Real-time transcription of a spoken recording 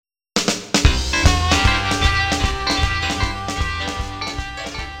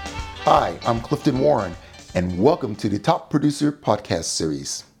Hi, I'm Clifton Warren, and welcome to the Top Producer Podcast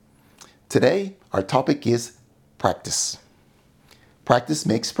Series. Today, our topic is practice. Practice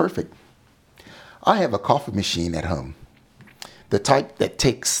makes perfect. I have a coffee machine at home, the type that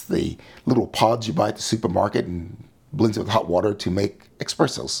takes the little pods you buy at the supermarket and blends it with hot water to make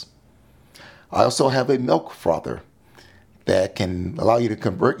espressos. I also have a milk frother that can allow you to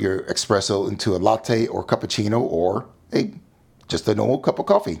convert your espresso into a latte or cappuccino or just a normal cup of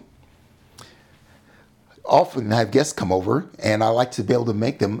coffee. Often I have guests come over and I like to be able to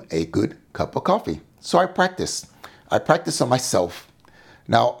make them a good cup of coffee. So I practice. I practice on myself.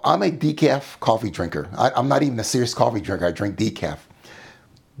 Now, I'm a decaf coffee drinker. I'm not even a serious coffee drinker. I drink decaf.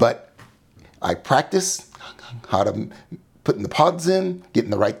 But I practice how to put the pods in,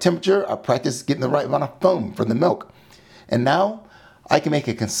 getting the right temperature. I practice getting the right amount of foam from the milk. And now I can make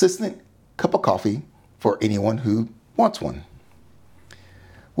a consistent cup of coffee for anyone who wants one.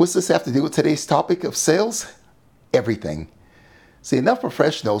 What's this have to do with today's topic of sales? Everything. See, enough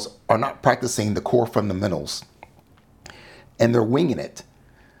professionals are not practicing the core fundamentals, and they're winging it,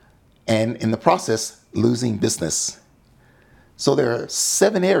 and in the process, losing business. So there are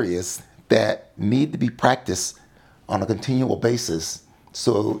 7 areas that need to be practiced on a continual basis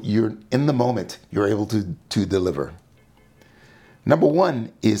so you're in the moment, you're able to deliver. Number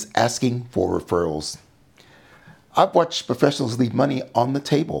 1 is asking for referrals. I've watched professionals leave money on the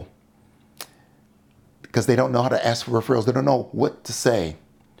table because they don't know how to ask for referrals. They don't know what to say.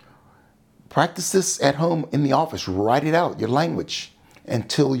 Practice this at home in the office. Write it out, your language,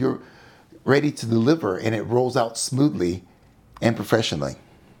 until you're ready to deliver and it rolls out smoothly and professionally.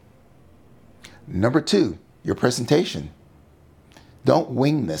 Number 2, your presentation. Don't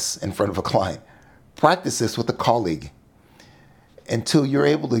wing this in front of a client. Practice this with a colleague until you're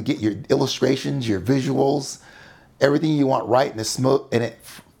able to get your illustrations, your visuals, everything you want right, and it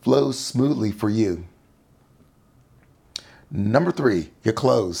flows smoothly for you. Number 3, your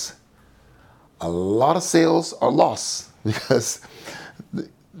close. A lot of sales are lost because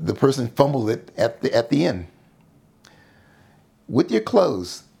the person fumbled it at the end. With your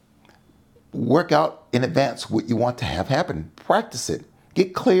close, work out in advance what you want to have happen. Practice it.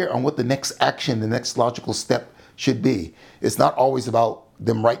 Get clear on what the next action, the next logical step should be. It's not always about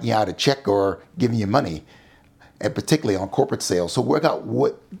them writing you out a check or giving you money, and particularly on corporate sales. So work out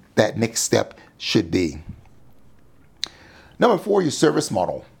what that next step should be. Number 4, your service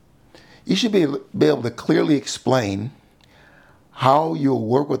model. You should be able to clearly explain how you'll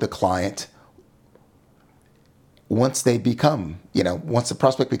work with a client once the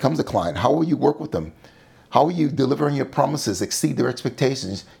prospect becomes a client. How will you work with them? How will you deliver on your promises, exceed their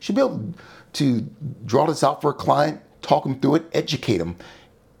expectations? You should be able to draw this out for a client, talk them through it, educate them.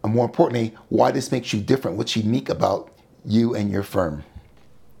 And more importantly, why this makes you different, what's unique about you and your firm.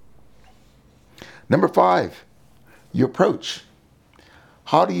 Number 5, your approach.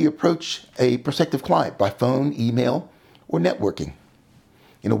 How do you approach a prospective client? By phone, email, or networking?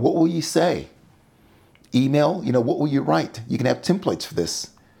 What will you say? Email, what will you write? You can have templates for this.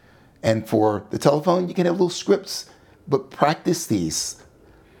 And for the telephone, you can have little scripts, but practice these.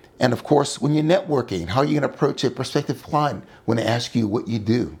 And of course, when you're networking, how are you going to approach a prospective client when they ask you what you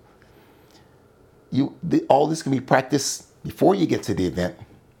do? All this can be practiced before you get to the event.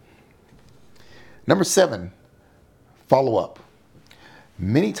 Number 7, follow up.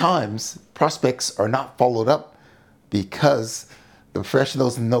 Many times, prospects are not followed up because the professional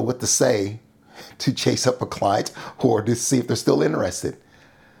doesn't know what to say to chase up a client or to see if they're still interested.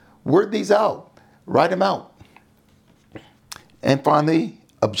 Word these out. Write them out. And finally,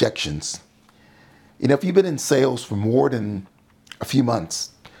 objections. If you've been in sales for more than a few months,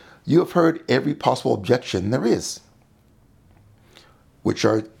 you have heard every possible objection there is, which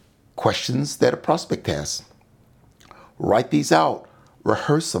are questions that a prospect has. Write these out,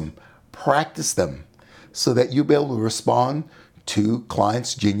 rehearse them, practice them, so that you'll be able to respond to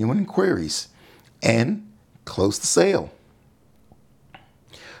clients' genuine queries and close the sale.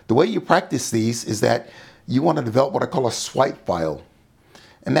 The way you practice these is that you want to develop what I call a swipe file.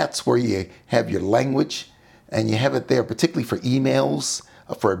 And that's where you have your language and you have it there, particularly for emails,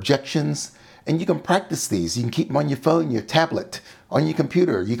 for objections. And you can practice these. You can keep them on your phone, your tablet, on your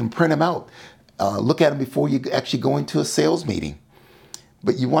computer. You can print them out. Look at them before you actually go into a sales meeting.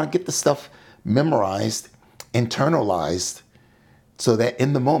 But you want to get the stuff memorized, internalized, so that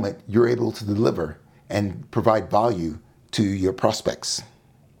in the moment you're able to deliver and provide value to your prospects.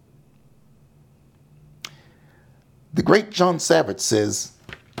 The great John Savage says,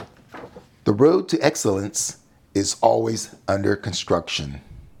 "The road to excellence is always under construction."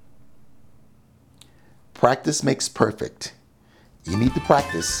 Practice makes perfect. You need to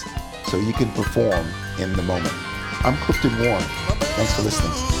practice so you can perform in the moment. I'm Clifton Warren. Thanks for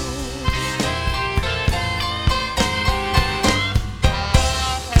listening.